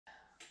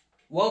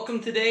Welcome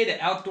today to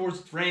Outdoors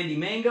with Randy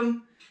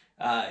Mangum.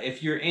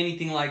 If you're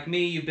anything like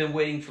me, you've been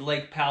waiting for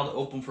Lake Powell to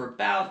open for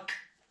about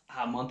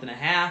a month and a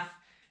half.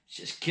 It's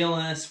just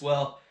killing us.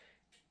 Well,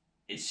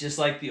 it's just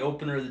like the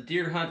opener of the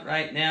deer hunt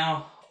right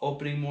now.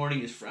 Opening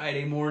morning is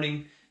Friday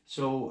morning,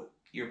 so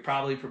you're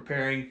probably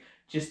preparing.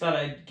 Just thought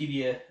I'd give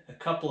you a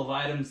couple of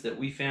items that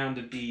we found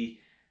to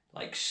be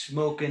like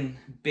smoking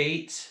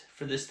baits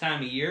for this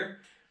time of year.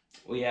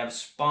 We have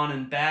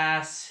spawning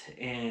bass,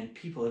 and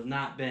people have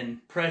not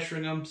been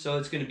pressuring them, so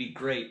it's going to be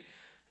great.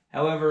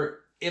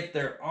 However, if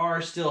there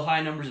are still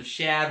high numbers of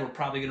shad, we're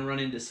probably going to run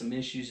into some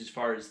issues as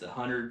far as the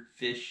 100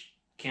 fish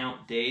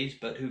count days,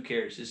 but who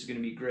cares? This is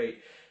going to be great.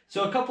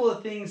 So a couple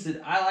of things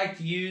that I like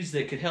to use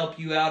that could help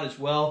you out as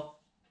well.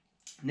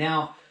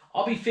 Now,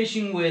 I'll be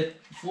fishing with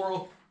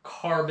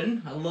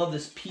fluorocarbon. I love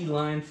this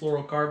P-line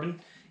fluorocarbon.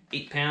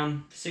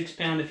 8-pound,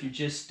 6-pound if you're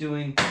just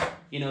doing,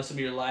 some of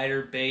your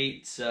lighter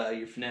baits,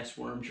 your finesse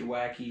worms, your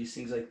wackies,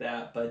 things like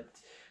that. But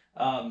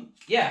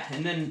yeah,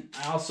 and then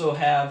I also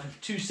have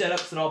two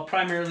setups that I'll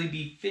primarily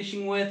be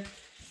fishing with.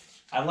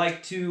 I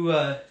like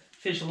to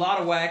fish a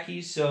lot of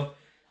wackies, so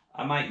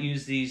I might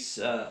use these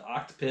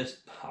octopus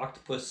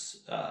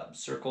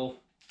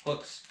circle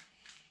hooks,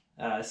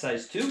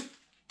 size 2.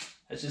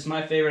 That's just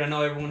my favorite. I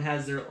know everyone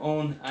has their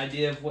own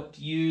idea of what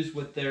to use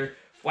with their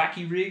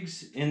wacky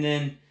rigs, and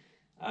then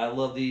I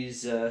love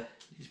these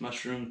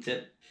mushroom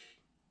tip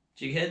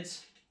jig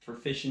heads for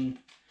fishing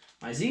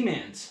my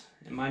Z-Mans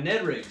and my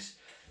Ned rigs.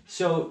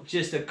 So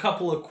just a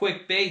couple of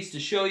quick baits to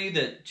show you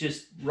that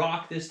just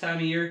rock this time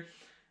of year.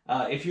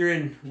 If you're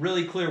in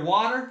really clear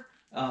water,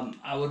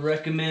 I would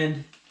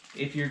recommend,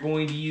 if you're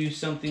going to use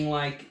something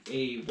like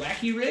a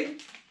wacky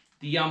rig,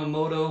 the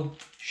Yamamoto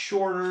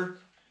shorter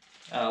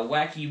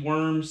wacky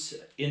worms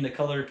in the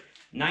color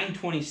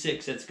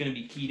 926. That's going to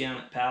be key down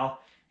at Powell.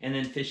 And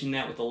then fishing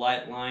that with a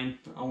light line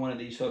on one of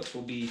these hooks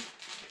will be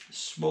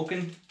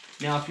smoking.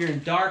 Now, if you're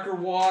in darker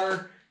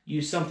water,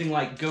 use something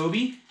like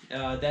goby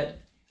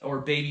or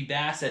baby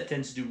bass. That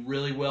tends to do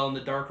really well in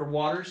the darker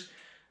waters.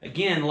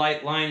 Again,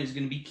 light line is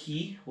going to be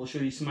key. We'll show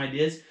you some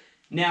ideas.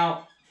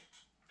 Now,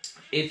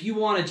 if you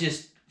want to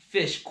just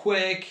fish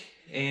quick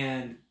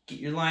and get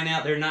your line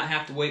out there, not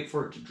have to wait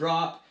for it to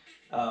drop,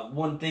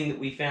 one thing that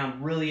we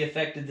found really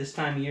effective this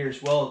time of year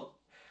as well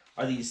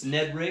are these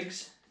Ned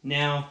rigs.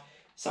 Now,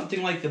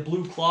 something like the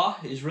Blue Claw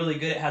is really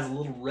good. It has a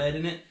little red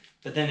in it,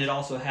 but then it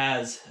also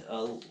has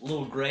a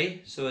little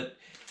gray, so it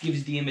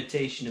gives the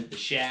imitation of the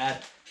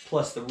shad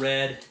plus the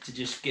red to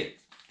just get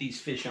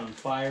these fish on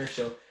fire.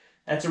 So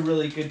that's a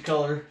really good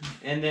color.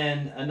 And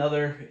then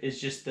another is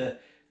just the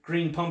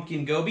green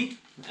pumpkin goby.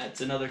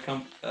 That's another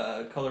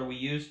color we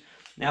use.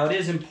 Now, it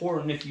is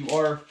important, if you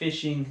are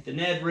fishing the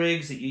Ned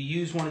rigs, that you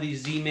use one of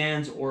these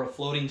Z-Mans or a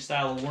floating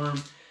style of worm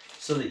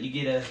so that you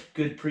get a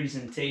good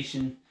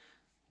presentation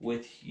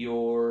with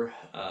your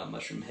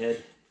mushroom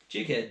head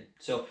jig head.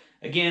 So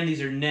again, these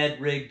are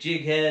Ned rig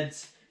jig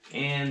heads,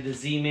 and the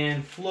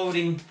Z-Man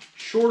floating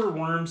shorter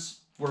worms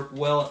work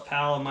well at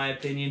Powell, in my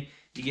opinion.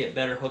 You get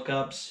better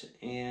hookups,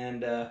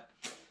 and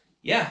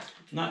yeah,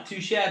 not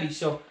too shabby.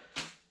 So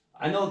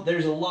I know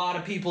there's a lot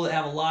of people that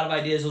have a lot of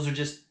ideas. Those are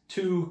just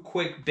two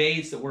quick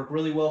baits that work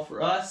really well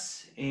for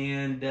us,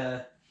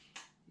 and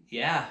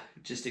yeah,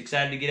 just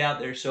excited to get out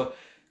there. So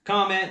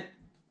comment.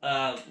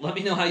 Let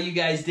me know how you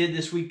guys did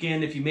this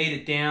weekend, if you made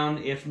it down.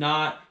 If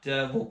not,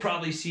 we'll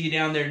probably see you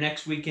down there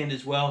next weekend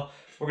as well.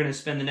 We're going to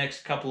spend the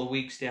next couple of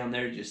weeks down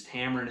there just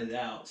hammering it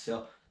out.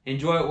 So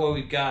enjoy it while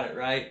we've got it,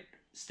 right?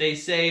 Stay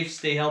safe,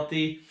 stay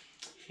healthy,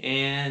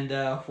 and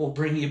we'll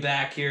bring you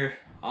back here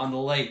on the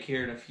lake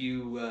here in a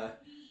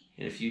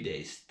few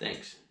days.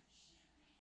 Thanks.